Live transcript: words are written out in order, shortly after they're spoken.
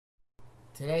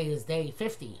Today is day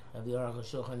 50 of the Aruch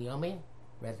HaShulchan Yomi,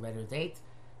 red letter date.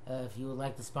 If you would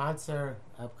like to sponsor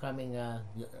upcoming Aruch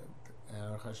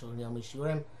HaShulchan Yomi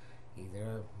Shurim,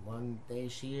 either one day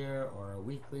shir or a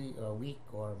week or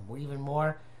even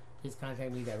more, please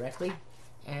contact me directly.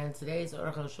 And today's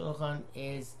Aruch HaShulchan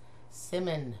is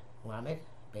Siman Lamed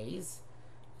Beis,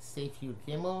 Seif Yud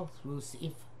Gimel through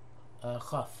Seif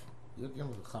Chaf. Yud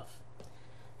Gimel to Chaf.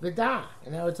 V'da,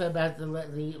 and now we're talking about the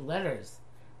letters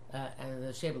and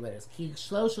the shape of letters. Ki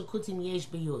shlosha kutim yesh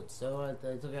b'yud. So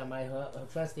I took out my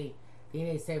trusty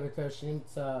Dinei Sefer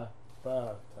Toshnimtza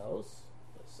B'tos,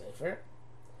 Sefer.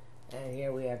 And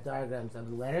here we have diagrams of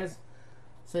the letters.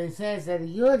 So he says that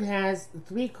the Yud has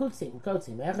three kutzim.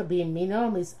 Echad b'yamino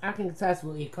misakin k'tzas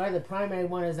v'ikar. The primary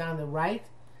one is on the right.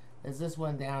 There's this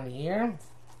one down here.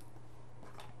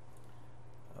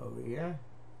 Over here.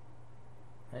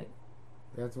 Right?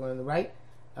 That's one on the right.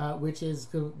 Which is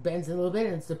bends a little bit,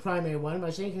 and it's the primary one.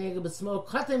 There's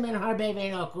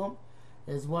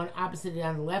one opposite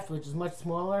on the left, which is much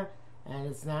smaller, and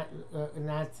it's not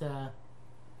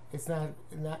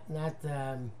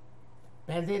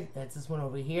bended. That's this one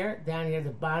over here. Down here, the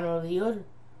bottom of the yud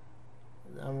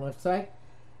on the left side,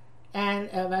 and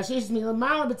then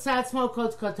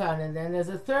there's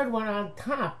a third one on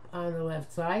top on the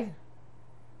left side,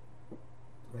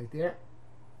 right there,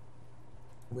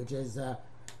 which is.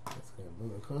 Let's get a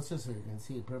little closer so you can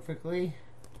see it perfectly.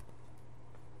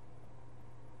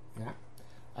 Yeah.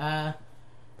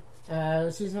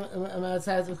 It's going to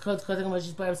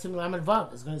explain Siman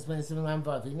Vav.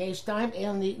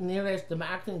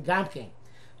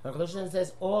 Rosh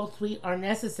says all three are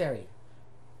necessary.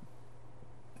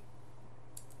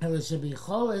 But if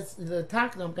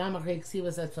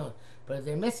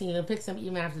they're missing, you can fix them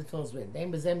even after the phone is written.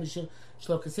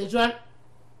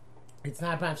 It's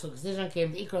not a prime shloka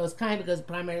came the ikra is kind because the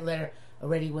primary letter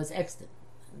already was extant.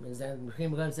 Says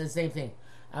the same thing.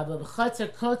 But if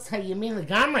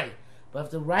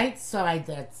the right side,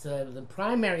 that's the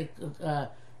primary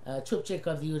chupchik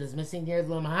of the yud is missing near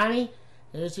the lomahani,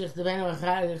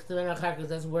 it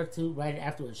doesn't work to write it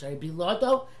afterwards. Should I be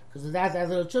loto? Because without that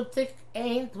little chupchik,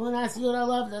 ain't tmunas yud I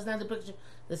love. That's not the picture,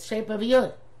 the shape of a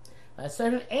yud.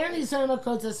 Certain any certain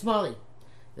kotes are smally.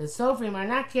 The Sofrim are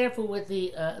not careful with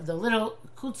the little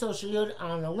kutzo shiyud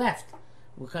on the left.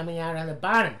 We're coming out on the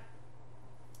bottom.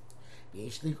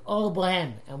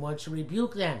 And one should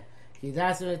rebuke them.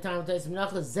 That is the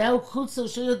kutzo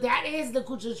shiyud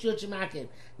shemakim.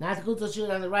 Not the kutzo shiyud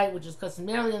on the right, which is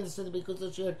customarily understood to be kutzo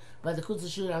shiyud, but the kutzo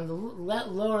shiyud on the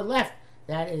lower left,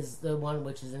 that is the one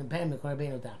which is an impediment.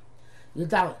 Yudal.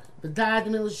 B'dad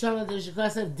milashon the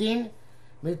shikasa din.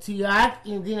 The fact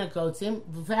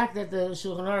that the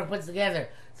Shulchan Aruch puts together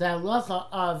the halacha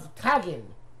of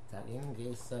Tagin, in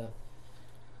case you're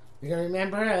going to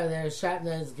remember, there's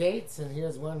Shatner's gates, and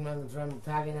here's one from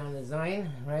Tagin on the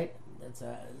Zion, right? That's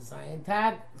a Zion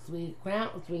tag, crown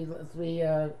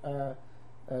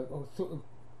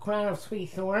of three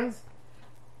thorns,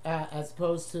 as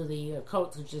opposed to the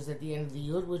coat, which is at the end of the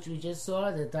Yud, which we just saw,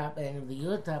 the top end of the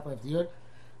Yud, top of the Yud.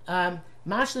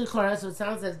 Mashli Chora, so it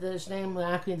sounds like the Shneim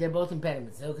Akrin, they're both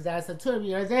impediments. So, because that's the two of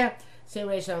you are there, say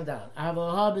Reish Dal.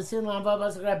 Avoha B'Sin Lam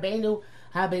Vavas Rabbeinu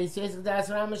HaBeis Yisrael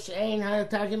Das Ramash Ein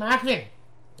HaTagim Akrin.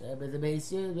 But the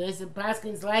Beis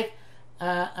Paskins like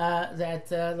that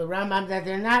the Rambam that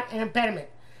they're not an impediment.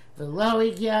 The Lo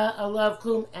Igya Alav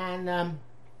Kum, and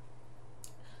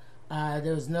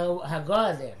there was no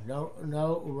Hagah there, no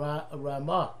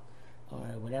Ramah,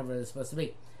 or whatever it's supposed to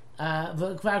be.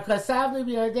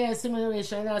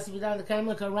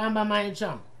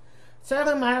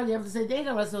 Certain minor, you have to say they're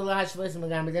not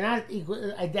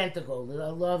identical.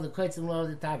 The law of the Kreitz and law of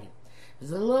the Tagin.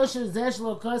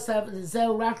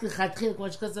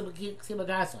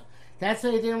 That's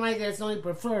why they didn't write that. It's only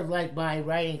preferred, like by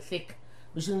writing thick.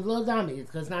 Because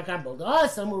it's not comparable. Oh,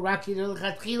 some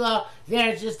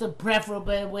they're just a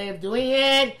preferable way of doing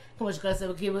it.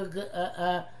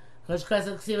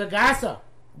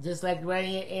 Just like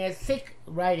writing it in a thick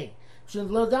writing. Because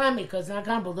it's not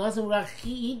comparable. I think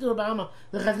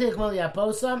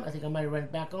I might have run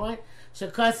it back a line.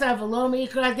 It's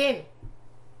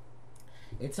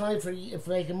only for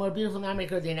making more beautiful, not make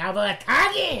her din.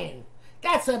 Tagin.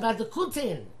 That's about the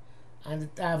kutin.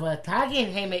 And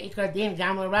Tagin, hey, make ikra din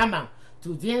gamla Rambam.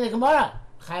 To din the Gemara.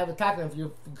 Chayav Tagin, if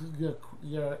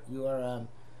your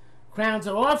crowns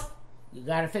are off, you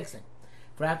gotta fix it.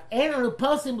 And on the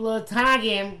posting below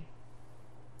Tagim,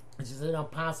 which is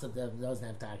impossible that doesn't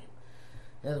have Tagim.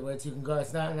 In other words, you can go.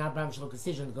 It's not an Abraham Shalom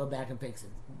decision to go back and fix it.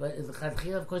 But the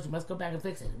Chadchila, of course, you must go back and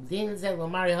fix it. Din said,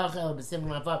 "Lomari hachel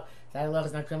b'siman lavav." That law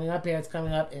is not coming up here; it's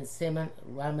coming up in Siman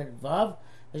Lamed Vav.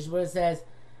 Mishmur says,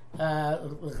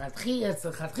 "It's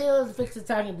the Chadchila to fix the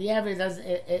targum. The evidence does.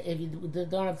 If you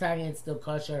don't have targum, it's still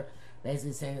kosher."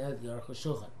 Basically saying that you're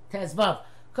Shulchan. Tez Vav.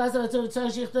 Because of the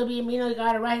tzarich to be yamino, you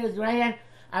got to write with your right hand.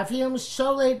 I feel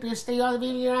sholet b'shtei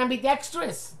even you're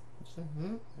ambidextrous.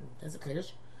 That's a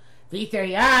kiddush. V'iter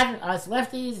yad, us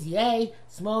lefties, yay,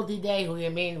 small d-day, who you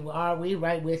mean, are we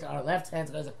right with our left hands,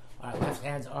 because our left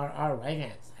hands are our right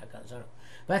hands.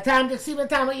 But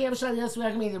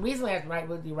the reason we have to write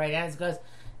with your right hand is because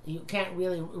you can't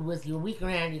really, with your weaker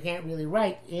hand, you can't really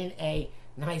write in a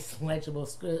nice, legible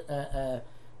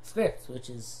script, which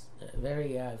is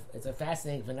very, it's a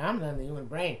fascinating phenomenon in the human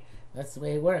brain. That's the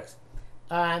way it works.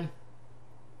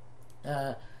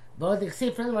 But the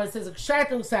ksiv, furthermore, it says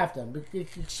kshartum saftam,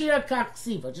 kshira kach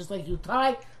ksiva, just like you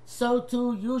tie, so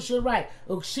too you should write.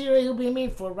 Ukshira you be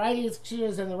mean for writing his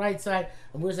kshiras on the right side.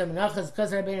 And where's the menachas?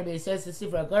 Because Rabbeinu says to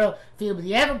Sifra Agaro, feel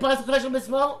the ever possible kosher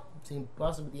b'smol. It's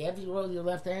impossible the ever you roll with your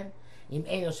left hand. Im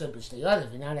eno shel b'shteyot,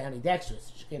 if you're not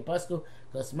ambidextrous, you can't pasku.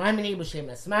 Because my mini b'shem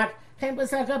asmak, chen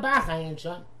b'saka b'achayin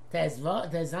sham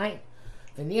tezayin.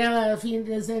 V'niyah alafin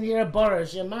dezen here a borer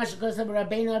shemash because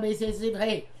Rabbeinu says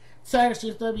hey. That will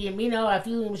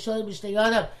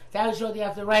show you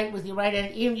have to write with your right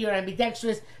hand, even you're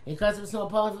ambidextrous, because it's not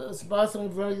possible, with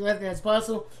your left hand, it's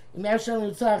possible. If it's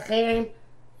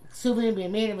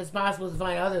possible to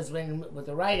find others with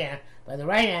the right hand, by the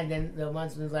right hand, then the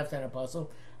ones with the left hand are possible.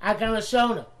 I can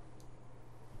show them.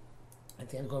 I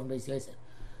can't go from base Yosef.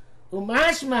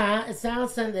 Umashma, it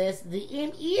sounds like this, the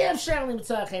if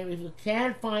you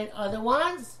can't find other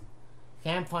ones,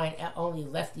 can't find only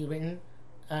lefty written,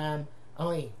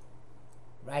 only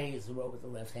righties who wrote with the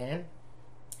left hand.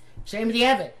 Shame the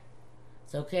Evid.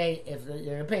 It's okay if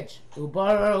you're in a pinch. If it's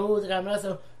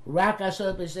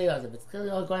clearly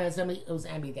only going on somebody who's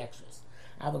ambidextrous.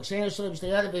 If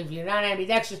you're not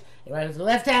ambidextrous, you write with the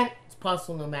left hand, it's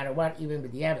possible no matter what, even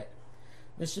with the Evid.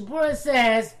 The Shabura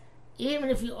says, even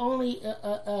if you only,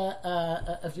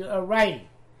 if you're a righty,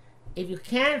 if you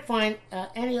can't find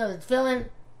any other tefillin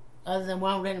other than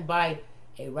one written by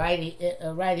a righty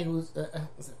who's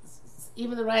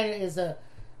even the writer is a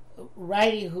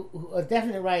righty who a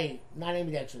definite righty, not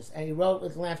ambidextrous, and he wrote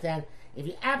with the left hand. If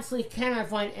you absolutely cannot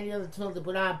find any other tefillin to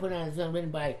put on a tefillin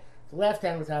written by the left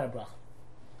hand without a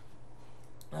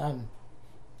bracha.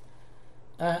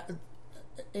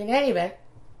 In any event,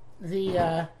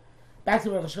 the back to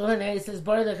Rosh Hashanah, it says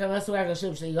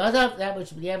that which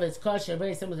should be evidence kosher,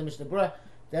 very similar to Mishnah Berurah,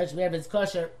 that should be evidence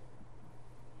kosher.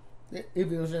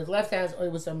 If it was in his left hand, or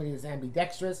it was somebody who's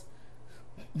ambidextrous.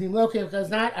 The Mokim, because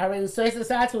not, already was a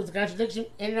contradiction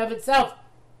in and of itself.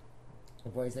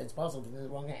 Before he said it's possible in the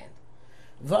wrong hand.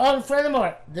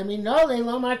 Furthermore, the Minole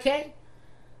Lo Marke,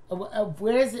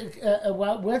 where's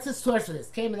the source for this?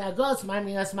 Came in Agos,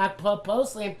 Miming us Mak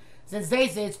Poslim, since they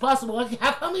say it's possible,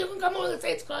 how come you can come over and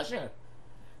say it's kosher?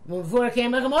 Before it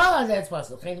came, all that's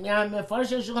possible.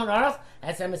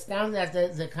 As I'm astounded at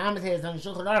the commentators on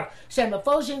Shulchan Aruch.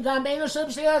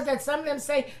 That some of them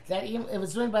say that even if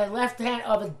it's written by the left hand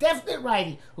of a definite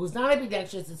righty who's not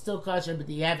ambidextrous, it's still kosher, but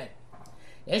the Evid.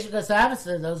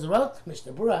 Those who wrote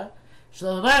Mishnah Berurah,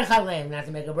 not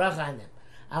to make a bracha on them.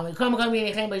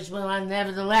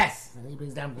 Nevertheless, and he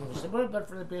brings down Mishnah Berurah, but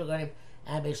for the people going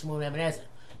and Beis Shmuel and Ebenezer.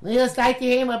 Says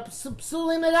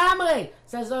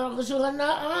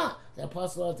the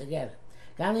apostle altogether.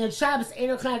 Shabbos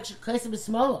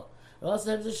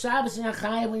also have the Shabbos in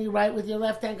Achai when you write with your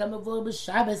left hand. Come over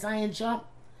Shabbos ayin sham.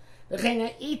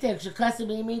 And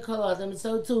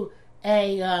so too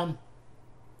a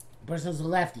person who's a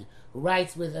lefty who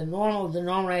writes with the normal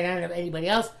right hand of anybody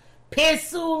else.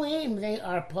 Pesulim, they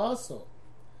are apostle.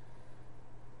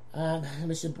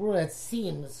 Mishnah Berurah, it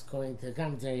seems, according to the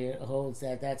commentary here, holds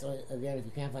that that's only, again, if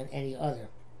you can't find any other.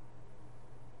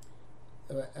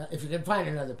 If you can find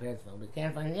another pair of film, but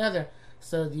can't find any other,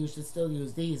 so you should still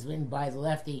use these written by the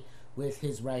lefty with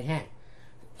his right hand.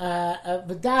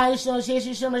 Someone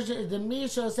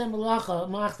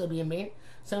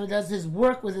does his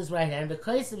work with his right hand,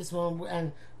 because of his phone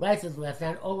and writes with his left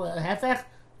hand,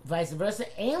 vice versa.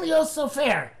 Ain't so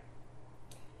fair.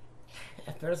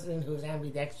 A person who's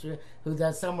ambidextrous, who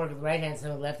does some work with the right hand, some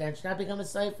with the left hand, should not become a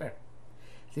cipher.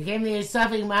 So came the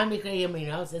Yisafik Mamika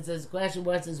Yamino, since his question,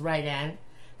 what's his right hand?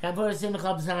 Kampur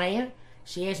Simchab Zayin,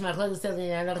 Sheesh Machlok is telling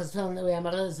the Anachas Filin, that we have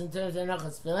Machlok in terms of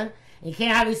Anachas Filin. You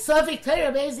can't have a Sufik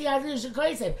Torah, basically,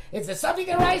 it's a Sufik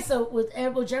Deraisa with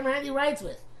whichever hand he writes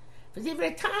with. For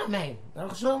different time, man.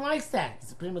 Baruch Shalom likes that.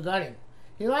 It's a prima garden.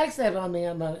 He likes that on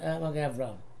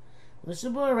Avram. The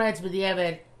Shabur writes, but the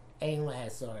Evet ain't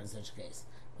last or in such a case.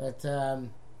 But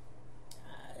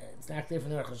it's not clear from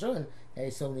the Aruch HaShulchan that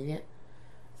he's so lenient.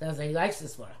 Sounds like he likes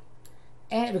this Svara.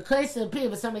 And because of the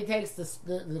if somebody takes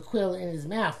the quill in his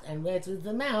mouth and wears it with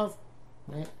the mouth,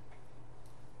 right?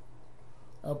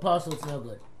 Apostle, it's no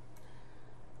good.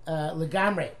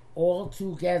 Legamre, all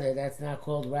together, that's not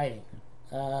called writing.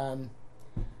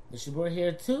 The Shabur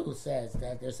here too says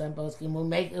that there's some poskim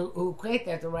who equate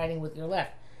that to writing with your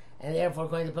left, and therefore,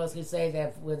 according to poskim, say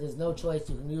that where there's no choice,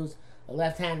 you can use a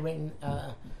left-hand written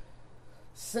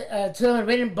tefillin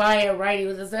written by a righty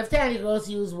with his left hand. You can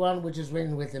also use one which is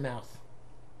written with the mouth.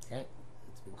 Okay,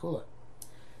 it's been cooler.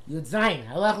 Yud Zayin,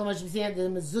 halach l'mash b'siyad the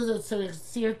mezuzah tzarich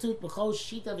sirtut b'chol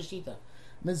shita v'shita.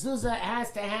 Mezuzah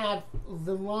has to have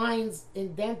the lines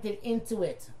indented into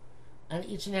it on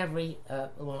each and every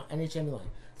line.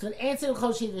 So an answer to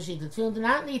b'chol shita v'shita. Tefillin do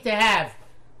not need to have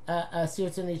a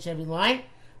sirtut on each and every line.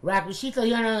 Rak v'shita,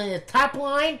 you're on the top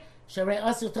line.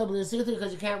 Because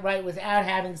you can't write without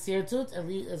having sirtut, at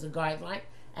least as a guideline,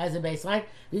 as a baseline.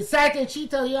 The second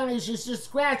chita you should just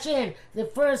scratch in the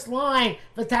first line,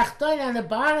 the tachton on the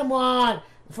bottom one,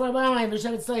 for the bottom line, and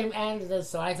the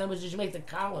sides, on which you should make the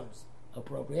columns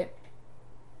appropriate.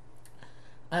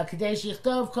 When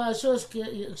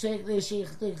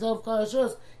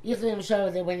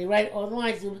you write all the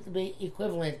lines, it will be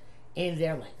equivalent in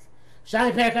their length.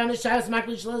 Shami Perakam Shabbos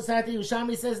Makri Shlo Sarti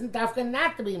Ushami says Dafka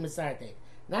not to be Masarti,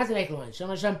 not to make a line.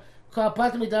 Shama Sham called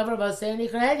Patami Davar about saying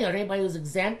Nikrahedi, or anybody who's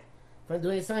exempt from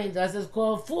doing something he does is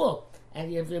called a fool.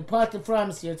 And if you're part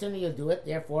from Sirtin, you do it,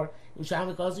 therefore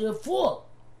Ushami calls you a fool.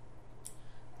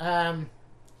 It's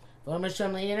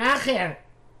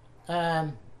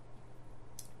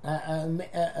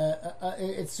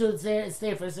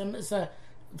there for some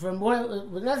for more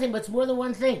with nothing, but it's more than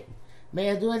one thing. May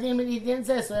I do a thing, but he didn't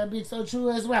say, so that'll be so true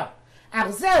as well.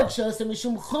 But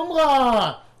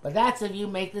that's if you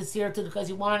make this here too, because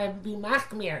you want to be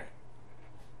machmir.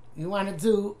 You want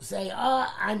to say,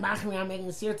 oh, I'm machmir, I'm making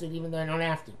this here too, even though I don't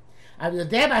have to. But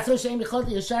if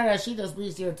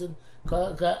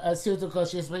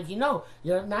you know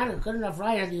you're not a good enough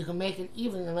writer that you can make it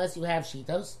even unless you have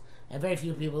shitos, and very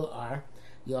few people are,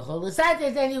 you'll hold the side,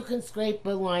 then you can scrape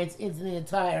the lines into the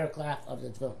entire cloth of the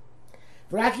tefillin.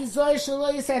 Make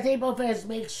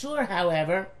sure,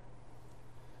 however,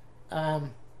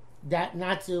 that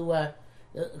not to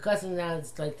custom now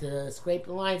it's like to scrape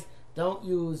the lines. Don't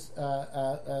use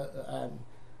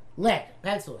lead,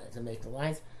 pencil lead to make the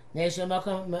lines. Because the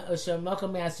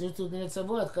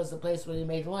place where you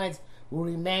made the lines will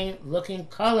remain looking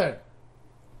colored.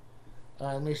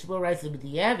 Mishmur writes that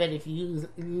if you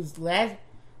use lead,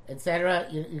 etc.,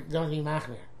 you don't need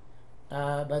machmir.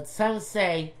 But some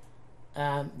say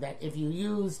that if you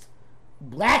used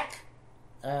black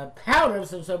powder of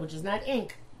some sort, which is not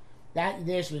ink, that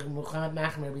there should be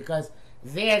machmir, because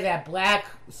there that black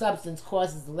substance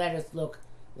causes the letters to look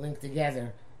linked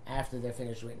together after they're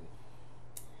finished written.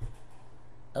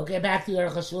 Okay, back to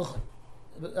Aruch HaShulchan.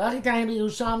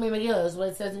 Yerushalmi Megillah is what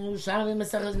it says in Yerushalmi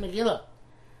Masechus Megillah.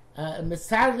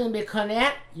 Mesarglim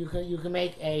bekoneh, you can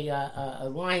make a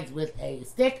lines with a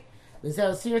stick.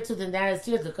 Without sirtut, and that is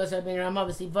sirtut. Because I've been Ramah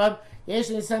v'sivav. Yesh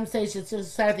in some stations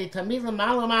society tamid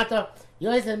l'malamata. You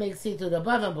always have to make sirtut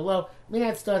above and below.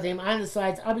 Minat starting on the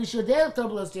sides. I'll be sure they'll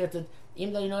below sirtut,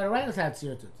 even though you know how to write without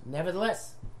sirtut.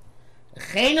 Nevertheless,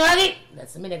 that's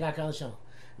the minhag HaKal Shon.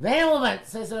 Very well,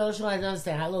 says Rosh I don't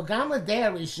understand. Hello, Gamla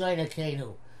there Rishayna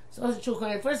Kenu. So it's true.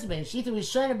 First of all, Shita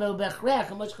Rishayna Bechreach.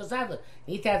 How much Chazavla?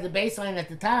 You need to have the baseline at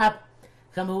the top.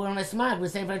 Come who on the smog. We're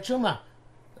saying for Chuma.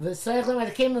 The Soichlim at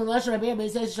the came in the Lush Rabbi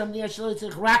says from near Shlo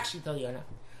to Rak Shita Yona.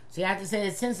 So you have to say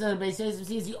that since the base says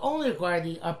you only require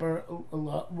the upper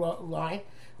line.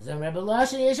 So Rabbi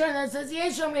Lush and Yeshua that says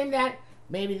Yeshua named that.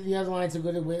 Maybe the other line's a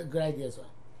good idea as well.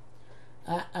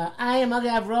 I am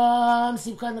Avram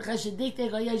Sivkan Cheshedikte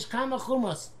Goyesh Kama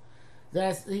Chumos.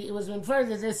 It was inferred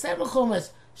that there's several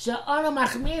Chumos. She'ana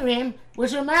Machmirim,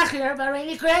 which are Machmir, but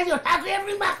already created. How can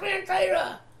every Machmir in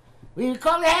Torah? We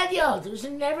call the Hediot. We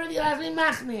should never be allowed to be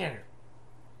Machmir.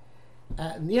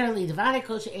 Nearly, the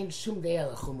Varikosh ain't Shum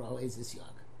De'el Chumro is this yog.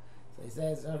 So he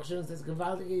says, Aruch HaShulchan says,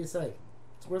 Gavaldik Yisai.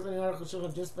 It's worth learning Aruch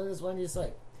HaShulchan just for this one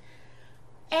Yisai.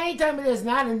 Anytime there's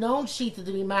not a known sheet to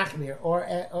be machmir or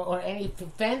any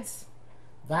fence,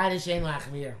 v'adish ein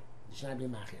machmir, it should not be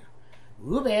machmir.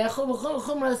 Rubei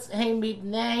chumras heim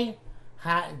mipnei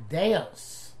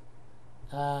hadeos,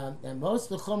 and most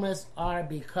of the chumras are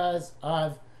because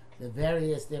of the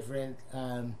various different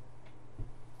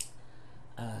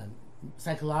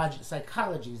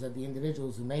psychologies of the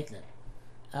individuals who make them.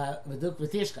 V'duk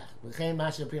v'tishkach v'chein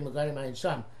masha pri magadim ayin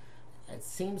sham. It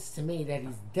seems to me that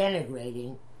he's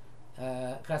denigrating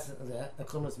because the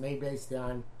chumash made based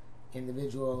on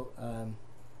individual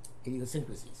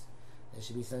idiosyncrasies. There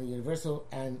should be something universal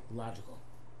and logical.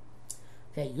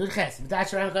 Okay, Yud Ches.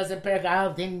 V'dash Ram Chazar Perek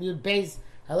Aleph Din Yud Beis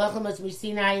Halacha Mas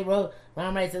Mishnah wrote.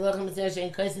 Ram writes Halacha Mas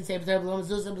Shein Kaisin Sefer Torah B'lo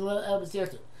Mezuzah B'lo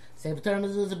B'sirtu. Sefer Torah and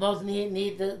Mezuzah both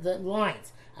need the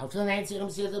lines. Al Tefillin ain't Tzirah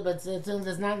B'sirtu, but Tefillin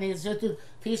does not need B'sirtu.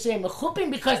 Pishay Mechupin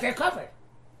because they're covered.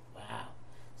 Wow.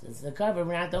 Since they're covered,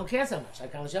 we don't care so much.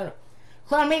 Like Kamashonu.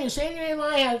 Klar meaning Shein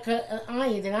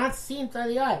Ayin they're not seen by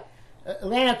the eye.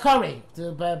 Elena Kori,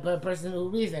 the person who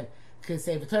reads them. Because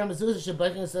Sefer Torah and Mezuzah should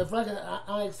break into the front,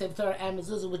 unlike Sefer Torah and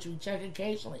Mezuzah, which we check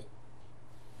occasionally.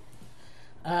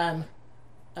 And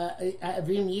there,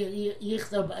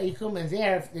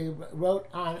 if they wrote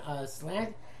on a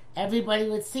slant, everybody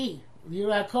would see.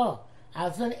 Yirakol.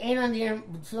 Al-Tefillin ain't on the air,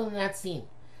 Tefillin not seen.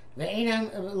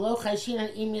 Lo chayshin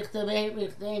im yichtavei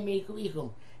richtei mikum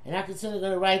ikum. And I'm considered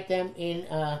going to write them in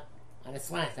on a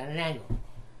slant, on an angle.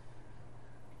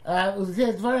 According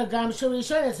to the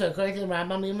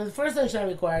Rambam, even the first Shana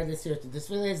required the sirtut. This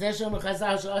really is Zeshom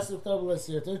Chazal Shasuk Tobel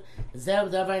sirtut. Zev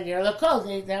Davar Ner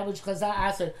Lakol. That which Chazal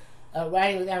asked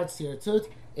writing without sirtut.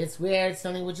 It's where it's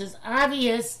something which is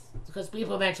obvious because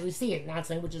people eventually see it, not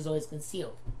something which is always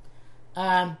concealed.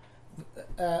 Zesh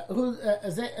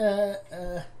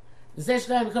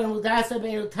Gay Bekonim Udasa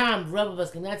Beinu Tam Rabbi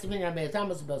Boskin. That's the meaning of Beinu Tam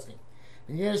Boskin.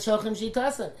 And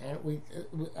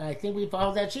I think we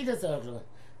followed that Shita originally.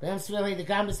 But I'm really the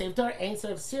Gamba Sefer Torah ain't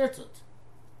sort of sirtut.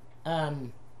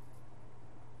 I'm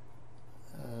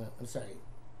sorry.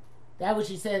 That which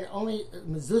he said only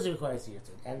mezuzah requires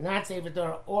sirtut, and not Sefer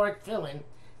Torah or Tefillin.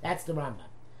 That's the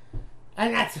Rambam,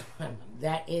 and that's the Rambam.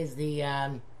 That is the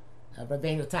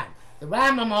Rabbeinu Tam. The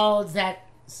Rambam holds that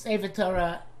Sefer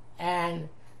Torah and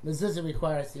mezuzah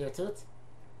require sirtut,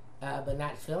 but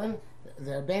not Tefillin.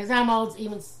 The Rabbeinu Tam holds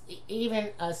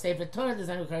even Sefer Torah does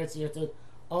not require sirtut,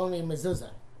 only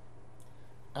mezuzah.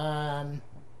 And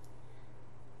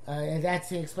that's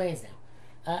he explains now.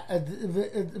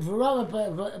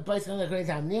 Varova place on the great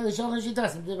time. Nearly Shulchan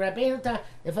Shittas. The Rabbeinu Tam.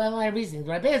 If I line reasoning,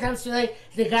 the Rabbeinu Tam say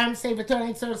the Gam Sefer Torah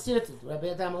ain't sort of sirtut. The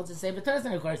Rabbeinu Tam holds the Sefer Torah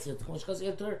doesn't require sirtut. Which goes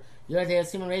Sefer Torah. You're there.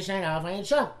 Simon Reishain Alf Ayin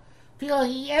Sham.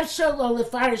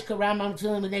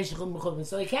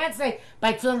 So he can't say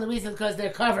by Tefillin the reason because they're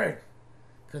covered.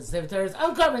 Because Sefer Torah is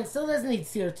uncovered, it still doesn't need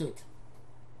sirtut.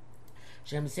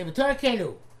 Shem Sefer Torah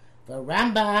Kenu. The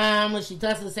Rambam, when she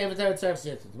talks to the Sefer Torah, serves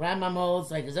sirtut. The Rambam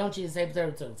holds like his own sheet of Sefer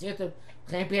Torah, serves sirtut.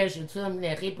 Chaim Pirish and Tefillin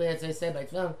Nechipa, that's what I said by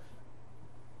Tefillin.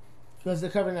 Because the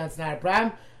cover that's not a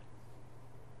problem.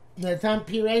 The Tam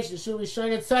Pirish, the Shul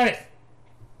Rishon and Tzarech.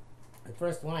 The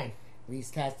first line, at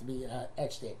least, has to be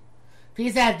etched in.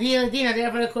 Pisa Dina,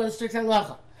 therefore, according to strict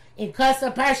halacha. In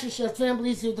Kasa Parsha Shel Tefillin,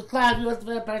 believes you the cloud, you want to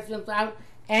Parsha Shel Cloud,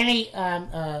 any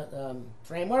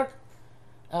framework.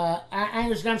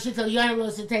 Irish Gam Shittel Yonim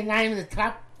was to take 9 in the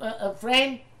top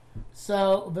frame.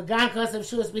 So Began Kasa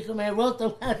Shuas Bikum wrote the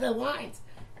lines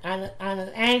on an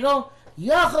angle.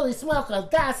 Yochel Ismokel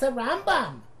Dasa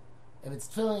Rambam. If it's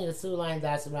Tefillin, it's 2 line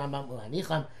Dasa Rambam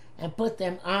Ulanicham, and put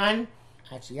them on.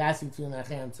 Actually, Yasi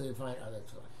Tunachem until you find other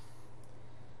Tefillin.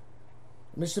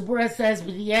 Mr. Bura says,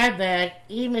 but yeah, that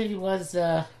even if he was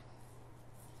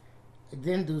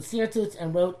didn't do sirtuts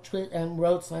and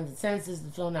wrote slanted sentences,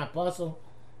 the film not possible,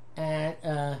 and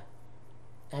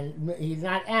he's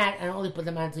not at, and only put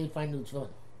them on until you find new tefillin.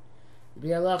 The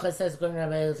Bialacha says, according to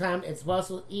Rabbi Tam, it's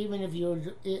possible even if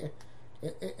you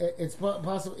it's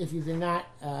possible if you did not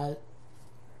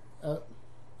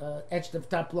etch the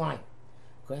top line,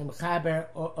 according to Chaber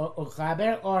or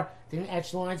Chaber, or didn't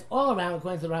etch the lines all around,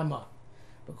 according to the Ramah.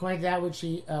 But according to that which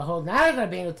he holds not like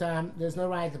Rabbeinu Tam, there's no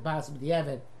right to possible the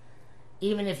Evid,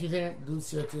 even if you didn't do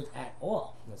sirtut at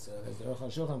all. So as the Aruch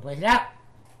HaShulchan pointed out.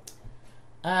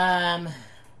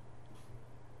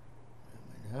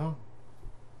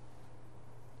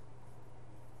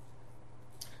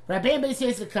 Rabbeinu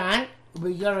says the Khan,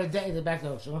 you're the back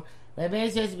of the Rabbeinu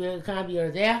says the Khan,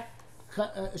 you're there.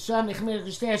 Shah Mechmir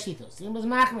Gishtei Shitos. He was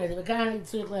Machmir. The Khan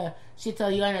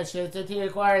Shital Yonah. He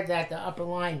required that the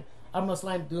uppermost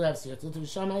line do have sirtut.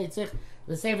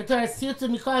 The Sefer Torah sirtut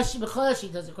Michal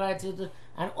Shitos required sirtut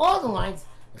on all the lines.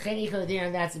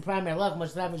 And that's the primary luck.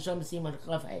 Much love and Shom Sim on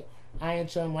Chaf Hey. Iron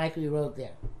Shom, like we wrote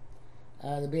there.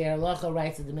 The Be'er Locha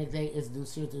writes that the Mikdei is do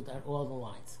sirtut on all the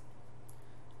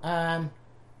lines.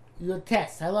 Your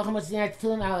test. Halacha much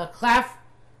tefillin ala klaf.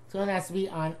 Tefillin has to be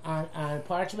on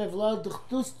parchment. V'lo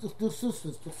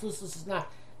duchsusus. Duchsusus is not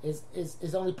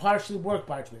only partially work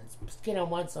parchment. It's skin on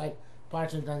one side,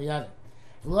 parchment on the other.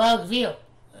 V'lo gvil.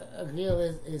 a grill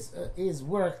is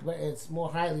worked, but it's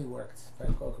more highly worked, if I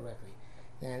recall correctly,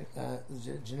 than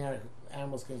generic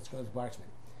animal skin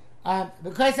parchment.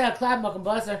 Because of klab makom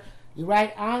basar, you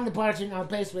write on the parchment on the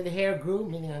place where the hair grew,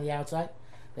 meaning on the outside.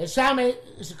 If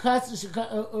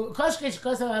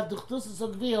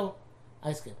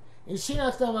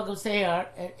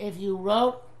you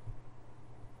wrote,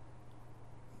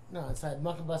 no, inside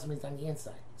makom basar means on the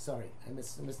inside. Sorry, I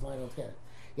missed the line altogether.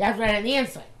 You have to write on the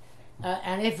inside.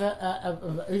 And if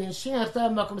you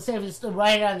still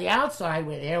write it on the outside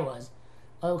where the hair was,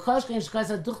 you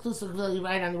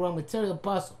write on the raw material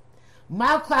puzzle.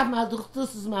 Mal klap mal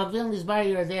duchtusus mal vilnis bar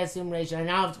you're there simulation. I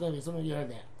know it's going to be something you're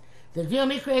there. The vil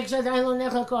mikreik shad I lo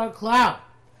nechak or cloud.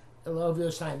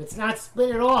 It's not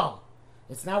split at all.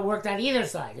 It's not worked on either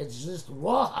side. It's just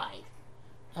rawhide.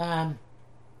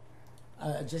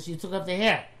 Just you took up the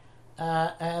hair.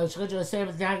 It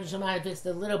fixed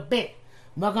a little bit.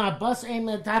 But in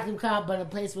a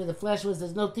place where the flesh was,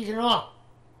 there's no teeth at all.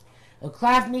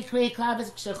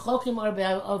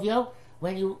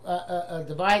 When you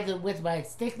divide the width by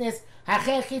its thickness,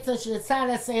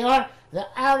 the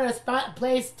outer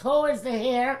place towards the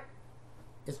hair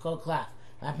is called klaf.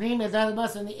 And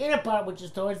the inner part, which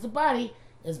is towards the body,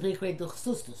 is bikre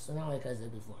duchsustus. So not like I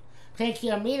said before.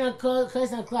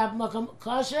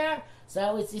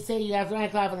 So it's you say you have to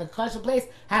write klaf in the kosher place.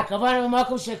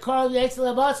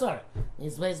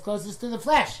 It's the place closest to the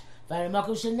flesh. And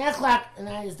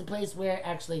that is the place where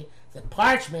actually the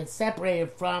parchment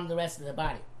separated from the rest of the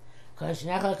body.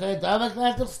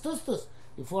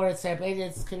 Before it's separated,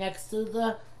 it connects to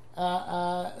the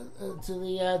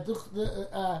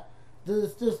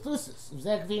thusis.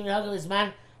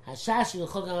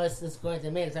 This is going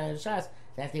to make time of Shas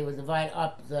that they would divide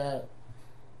up the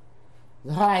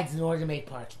hides in order to make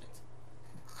parchment.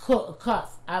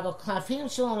 Kuf.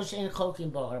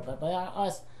 But by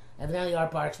us, evidently our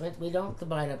parchment, we don't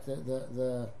divide up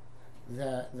the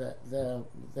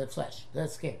flesh, the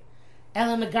skin.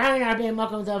 Rather,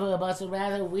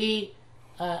 we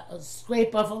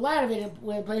scrape off a lot of it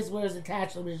in a place where it's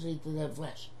attached originally to the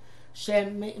flesh. So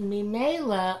that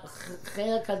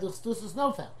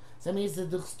means the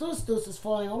duchstustus is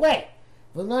falling away.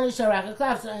 So it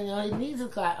needs a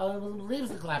clap, or it leaves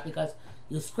the clap because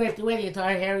you scraped away the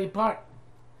entire hairy part.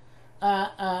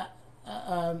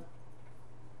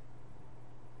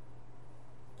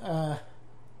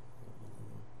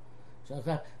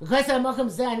 Because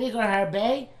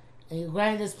and you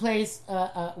grind this place,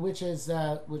 which has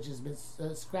been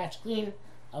scratched clean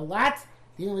a lot.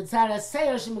 Because on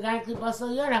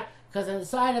the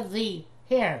side of the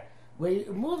hair, where you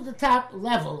remove the top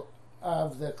level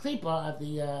of the klipa of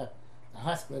the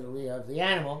husk, literally, of the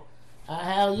animal,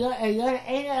 it's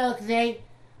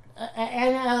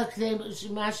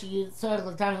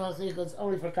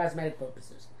only for cosmetic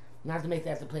purposes, not to make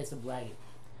that the place of bragging.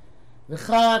 Or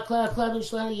a klaf,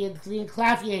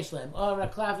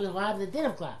 you have the din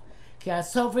of klaf. The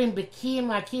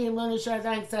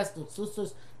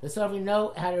sovereign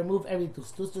know how to remove every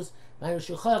tustus. So it's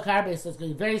going to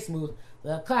be very smooth.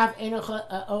 The klaf,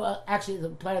 actually, the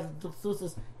part of the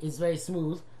tustus is very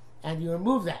smooth, and you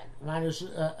remove that.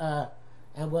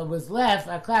 And what was left,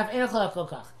 a klaf,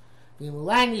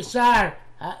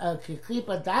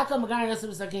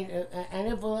 and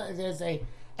if there's a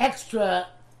extra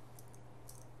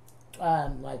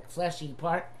like fleshy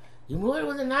part, you move it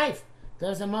with a knife.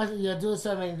 There's a muscle, you do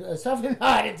something know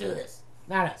how to do this,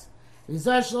 not us. You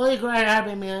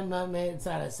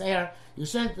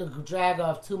shouldn't drag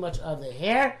off too much of the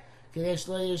hair in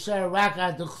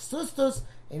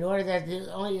order that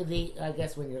only the, I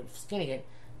guess when you're skinning it,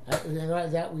 in order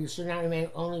that we should not remain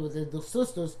only with the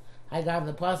duchsustus. I got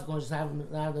the possible just have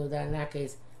that in that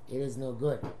case it is no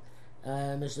good.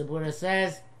 Mr. Buddha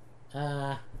says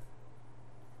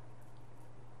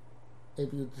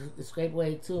if you scrape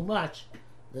away too much,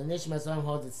 the Nishma Son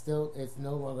holds it's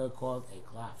no longer called a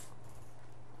klaf.